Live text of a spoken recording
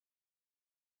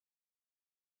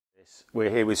We're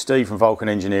here with Steve from Vulcan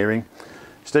Engineering.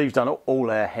 Steve's done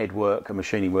all our head work and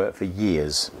machining work for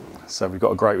years, so we've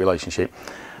got a great relationship.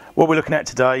 What we're looking at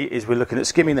today is we're looking at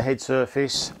skimming the head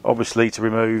surface, obviously to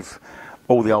remove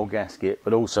all the old gasket,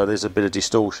 but also there's a bit of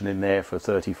distortion in there for a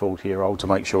 30-40 year old to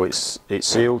make sure it's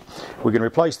sealed. We're going to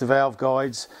replace the valve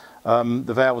guides.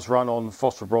 The valves run on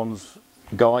phosphor bronze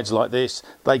guides like this.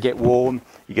 They get worn,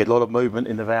 you get a lot of movement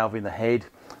in the valve in the head,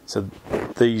 so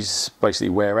these basically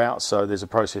wear out, so there's a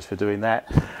process for doing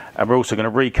that. And we're also going to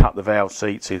recut the valve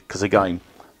seats because again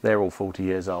they're all 40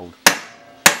 years old.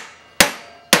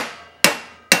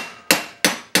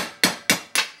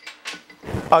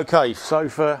 Okay, so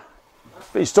for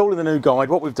installing the new guide,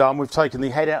 what we've done, we've taken the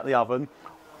head out of the oven,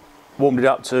 warmed it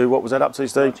up to, what was that up to,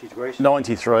 Steve? 90 degrees.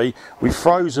 93. We've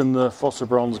frozen the phosphor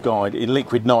bronze guide in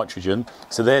liquid nitrogen,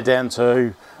 so they're down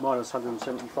to minus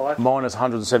 175. minus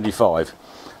 175.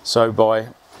 So by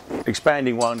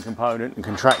expanding one component and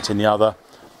contracting the other,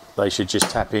 they should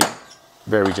just tap in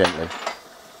very gently.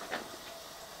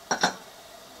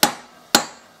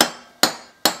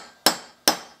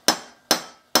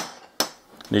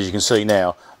 And as you can see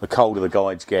now, the colder the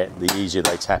guides get, the easier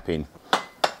they tap in.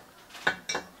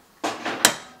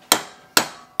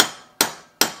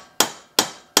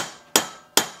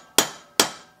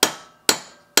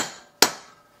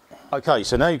 Okay,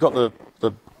 so now you've got the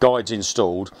guides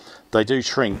installed. They do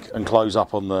shrink and close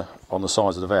up on the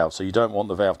sides of the valve, so you don't want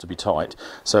the valve to be tight.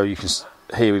 So you can,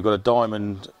 here we've got a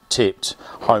diamond tipped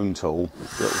home tool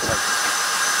that will take.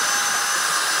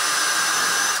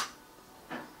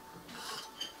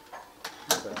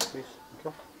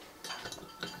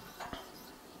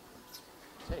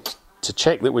 To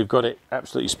check that we've got it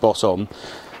absolutely spot on,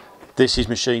 this is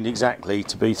machined exactly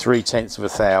to be 3/10 of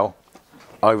a thou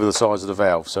over the size of the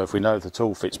valve, so if we know the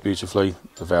tool fits beautifully,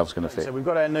 the valve's going to fit. So we've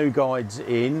got our new guides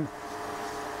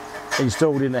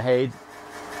installed in the head.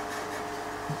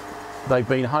 They've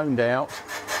been honed out,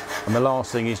 and the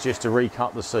last thing is just to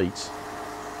recut the seats.